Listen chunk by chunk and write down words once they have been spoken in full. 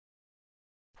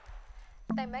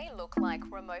They may look like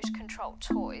remote-controlled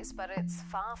toys, but it's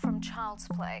far from child's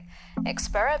play.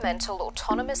 Experimental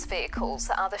autonomous vehicles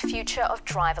are the future of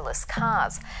driverless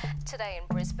cars. Today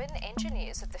in Brisbane,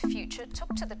 engineers of the future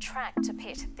took to the track to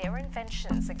pit their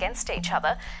inventions against each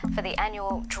other for the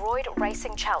annual Droid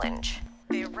Racing Challenge.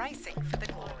 They're racing for the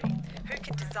glory. Who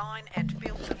can design and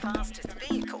build the fastest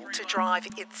vehicle to drive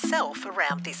itself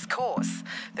around this course?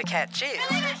 The catch is,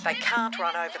 they can't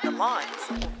run over the lines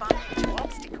or bump into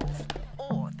obstacles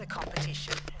or the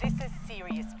competition. This is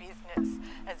serious business.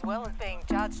 As well as being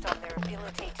judged on their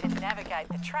ability to navigate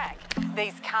the track,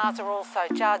 these cars are also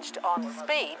judged on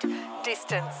speed,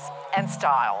 distance and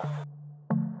style.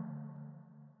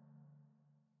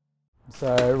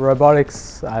 So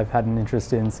robotics I've had an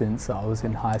interest in since I was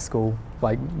in high school.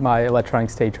 Like my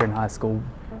electronics teacher in high school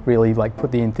really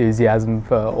put the enthusiasm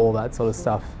for all that sort of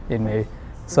stuff in me.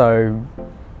 So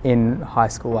in high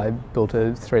school I built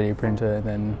a 3D printer and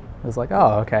then I was like,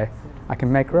 oh okay, I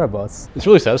can make robots. It's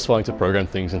really satisfying to program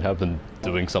things and have them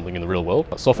doing something in the real world.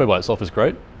 Software by itself is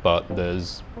great, but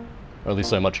there's only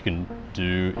so much you can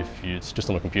do if it's just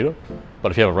on a computer.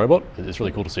 But if you have a robot, it's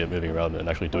really cool to see it moving around and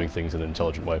actually doing things in an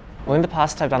intelligent way. Well, in the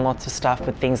past I've done lots of stuff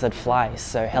with things that fly,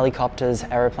 so helicopters,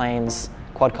 aeroplanes,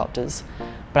 quadcopters,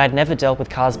 but I'd never dealt with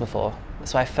cars before.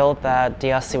 So I felt that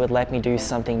DRC would let me do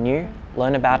something new,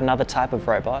 learn about another type of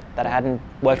robot that I hadn't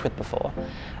worked with before,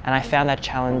 and I found that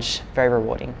challenge very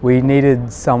rewarding. We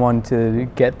needed someone to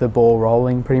get the ball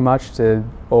rolling pretty much, to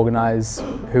organise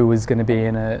who was going to be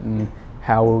in it and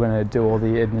how we were going to do all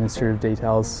the administrative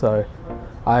details, so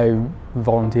I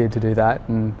volunteered to do that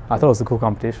and I thought it was a cool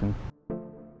competition.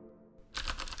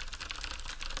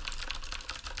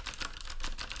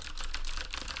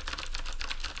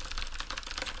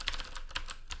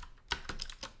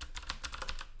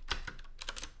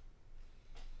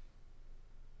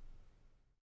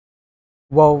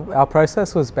 Well, our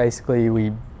process was basically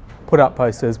we put up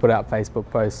posters, put out Facebook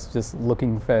posts, just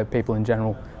looking for people in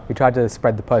general. We tried to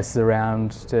spread the posters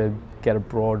around to get a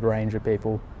broad range of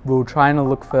people. We were trying to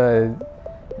look for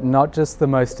not just the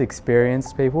most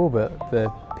experienced people, but the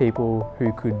people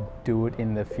who could do it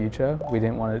in the future. We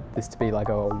didn't want this to be like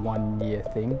a one-year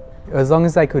thing. As long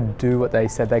as they could do what they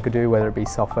said they could do, whether it be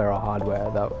software or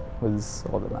hardware, that was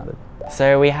all that mattered.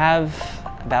 So we have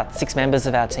about 6 members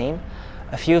of our team.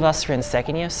 A few of us were in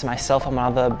second year, so myself and my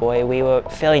other boy, we were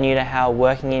fairly new to how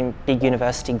working in big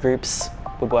university groups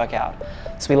would work out.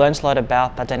 So we learned a lot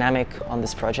about that dynamic on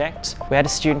this project. We had a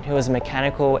student who was a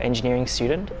mechanical engineering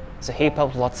student, so he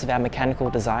helped lots of our mechanical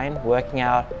design, working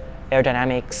out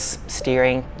aerodynamics,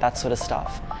 steering, that sort of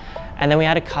stuff. And then we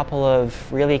had a couple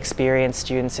of really experienced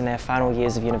students in their final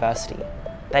years of university.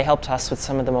 They helped us with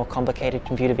some of the more complicated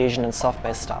computer vision and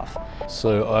software stuff.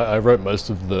 So I wrote most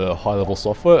of the high-level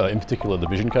software, in particular the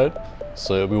vision code.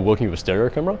 So we were working with a stereo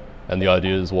camera, and the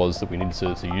idea was that we needed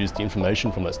to use the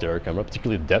information from that stereo camera,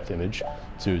 particularly the depth image,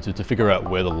 to figure out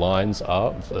where the lines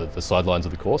are, the sidelines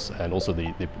of the course, and also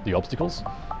the obstacles.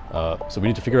 So we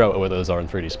need to figure out where those are in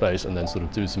 3D space, and then sort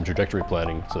of do some trajectory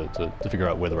planning to figure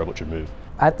out where the robot should move.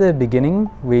 At the beginning,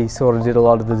 we sort of did a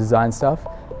lot of the design stuff,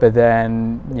 but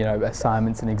then, you know,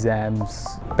 assignments and exams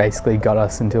basically got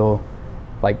us until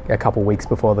like a couple weeks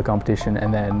before the competition,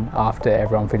 and then after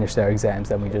everyone finished their exams,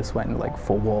 then we just went like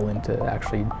full wall into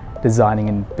actually designing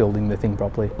and building the thing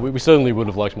properly. We certainly would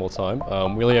have liked more time.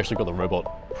 We only actually got the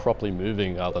robot properly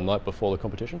moving the night before the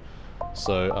competition.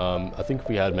 So I think if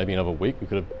we had maybe another week, we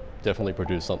could have definitely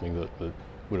produced something that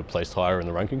would have placed higher in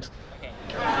the rankings.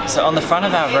 So on the front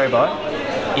of our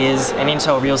robot is an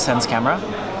Intel RealSense camera.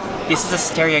 This is a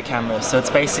stereo camera, so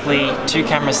it's basically 2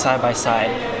 cameras side by side,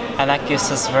 and that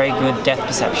gives us very good depth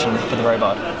perception for the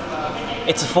robot.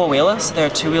 It's a 4-wheeler, so there are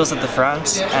 2 wheels at the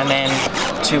front and then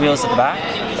 2 wheels at the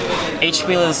back. Each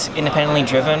wheel is independently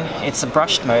driven. It's a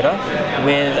brushed motor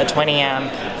with a 20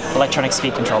 amp electronic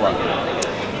speed controller.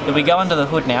 If we go under the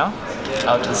hood now,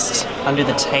 I'll just undo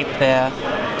the tape there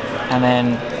and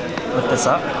then lift this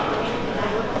up.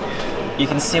 You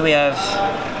can see we have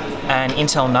an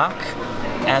Intel NUC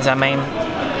as our main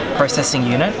processing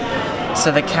unit.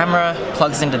 So the camera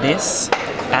plugs into this,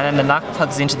 and then the NUC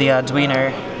plugs into the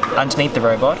Arduino underneath the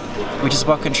robot, which is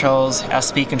what controls our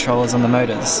speed controllers on the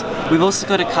motors. We've also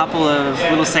got a couple of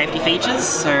little safety features.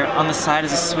 So on the side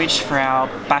is a switch for our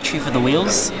battery for the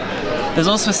wheels. There's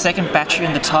also a second battery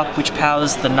on the top which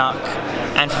powers the NUC,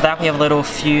 and for that we have a little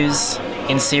fuse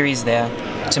in series there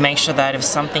to make sure that if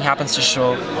something happens to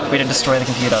short, we don't destroy the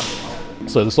computer.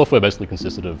 So the software basically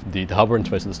consisted of the hardware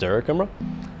interface of the stereo camera,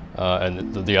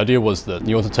 and the idea was that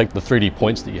you want to take the 3D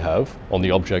points that you have on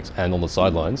the object and on the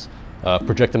sidelines,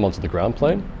 project them onto the ground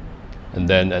plane, and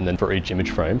then for each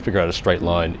image frame, figure out a straight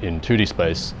line in 2D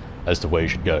space as to where you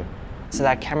should go. So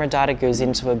that camera data goes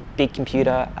into a big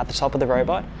computer at the top of the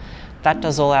robot. That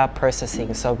does all our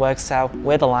processing, so it works out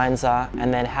where the lines are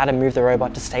and then how to move the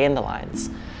robot to stay in the lines.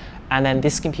 And then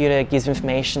this computer gives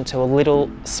information to a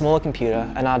little smaller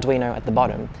computer, an Arduino at the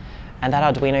bottom. And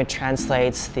that Arduino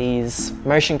translates these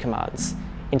motion commands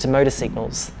into motor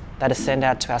signals that are sent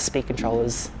out to our speed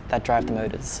controllers that drive the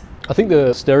motors. I think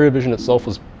the stereo vision itself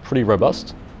was pretty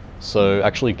robust. So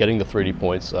actually getting the 3D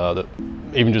points,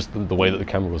 even just the way that the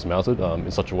camera was mounted in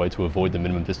such a way to avoid the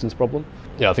minimum distance problem.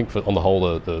 Yeah, I think on the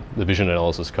whole, the vision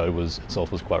analysis code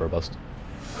itself was quite robust.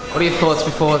 What are your thoughts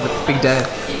before the big day?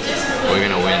 We're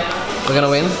gonna win. We're gonna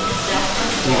win?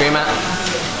 Do you agree, Matt?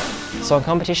 So on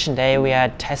competition day, we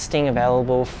had testing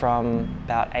available from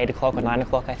about 8 o'clock or 9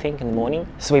 o'clock, I think, in the morning.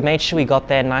 So we made sure we got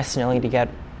there nice and early to get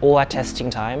all our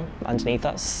testing time underneath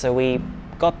us. So we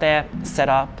got there, set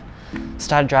up,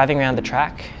 started driving around the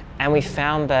track, and we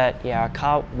found that, yeah, our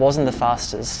car wasn't the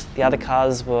fastest. The other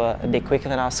cars were a bit quicker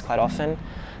than us quite often.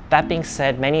 That being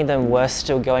said, many of them were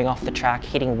still going off the track,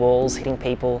 hitting walls, hitting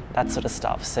people, that sort of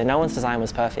stuff. So no one's design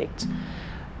was perfect.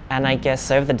 And I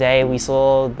guess over the day, we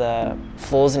saw the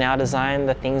flaws in our design,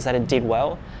 the things that it did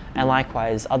well, and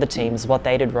likewise, other teams, what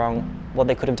they did wrong, what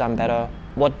they could have done better,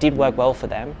 what did work well for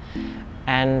them.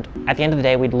 And at the end of the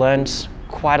day, we'd learned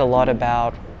quite a lot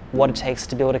about what it takes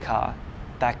to build a car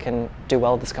that can do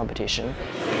well at this competition.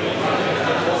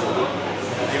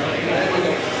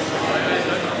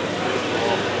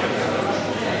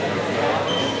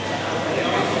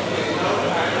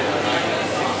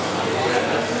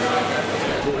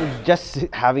 Just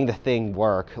having the thing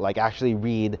work, like actually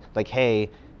read, like, hey,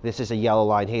 this is a yellow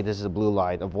line, hey, this is a blue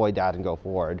line, avoid that and go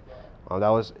forward. That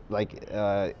was like,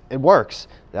 it works.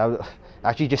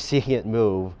 Actually just seeing it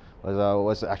move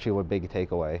was actually a big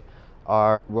takeaway.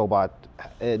 Our robot,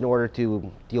 in order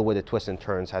to deal with the twists and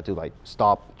turns, had to like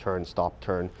stop, turn, stop,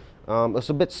 turn. It was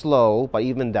a bit slow, but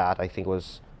even that I think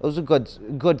was a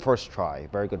good first try,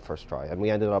 very good first try. And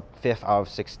we ended up 5th out of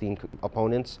 16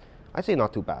 opponents. I'd say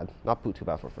not too bad, not too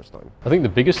bad for first time. I think the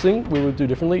biggest thing we would do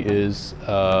differently is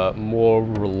more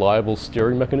reliable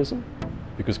steering mechanism,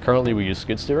 because currently we use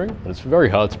skid steering, and it's very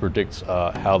hard to predict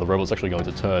how the robot's actually going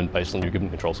to turn based on your given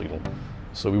control signal.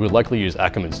 So we would likely use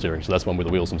Ackerman steering, so that's one where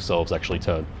the wheels themselves actually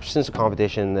turn. Since the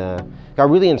competition, got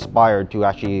really inspired to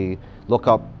actually look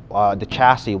up the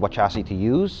chassis, what chassis to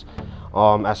use,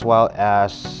 as well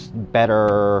as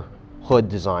better hood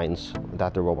designs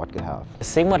that the robot could have.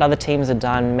 Seeing what other teams had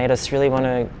done made us really want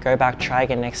to go back, try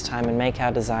again next time and make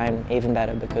our design even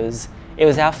better, because it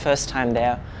was our first time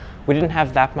there. We didn't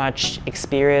have that much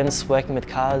experience working with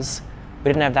cars. We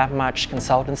didn't have that much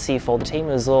consultancy for the team.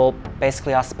 It was all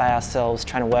basically us by ourselves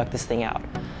trying to work this thing out.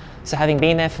 So having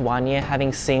been there for 1 year,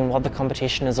 having seen what the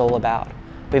competition is all about,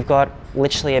 we've got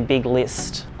literally a big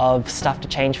list of stuff to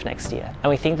change for next year.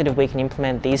 And we think that if we can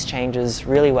implement these changes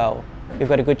really well, we've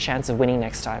got a good chance of winning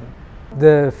next time.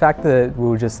 The fact that we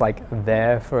were just like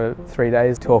there for 3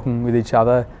 days talking with each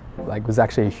other like was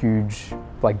actually a huge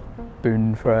like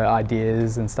boon for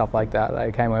ideas and stuff like that.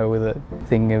 I came over with a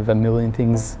thing of a million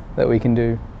things that we can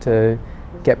do to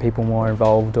get people more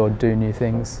involved or do new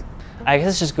things. I guess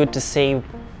it's just good to see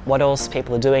what else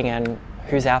people are doing and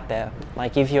who's out there.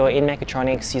 Like if you're in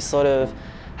mechatronics, you sort of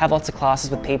have lots of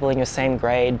classes with people in your same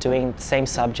grade doing the same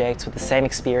subjects with the same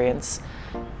experience.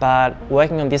 But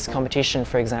working on this competition,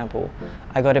 for example,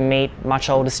 I got to meet much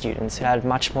older students who had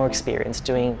much more experience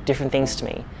doing different things to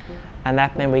me. And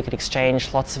that meant we could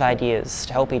exchange lots of ideas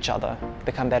to help each other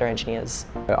become better engineers.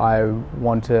 I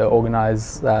want to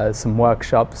organise some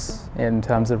workshops in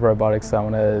terms of robotics. I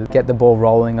want to get the ball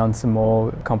rolling on some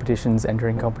more competitions,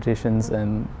 entering competitions,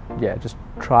 and yeah, just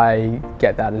try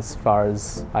get that as far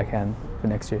as I can for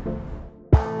next year.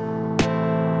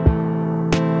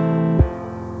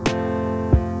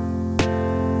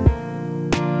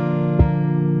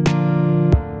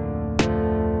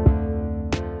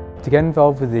 To get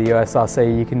involved with the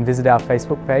USRC, you can visit our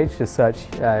Facebook page, just search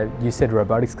QUT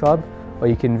Robotics Club, or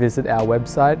you can visit our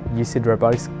website,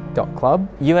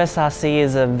 qcrobotics.club. USRC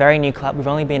is a very new club. We've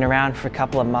only been around for a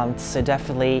couple of months, so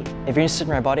definitely, if you're interested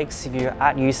in robotics, if you're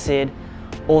at QUT,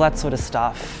 all that sort of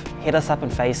stuff, hit us up on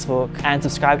Facebook and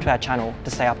subscribe to our channel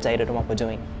to stay updated on what we're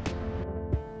doing.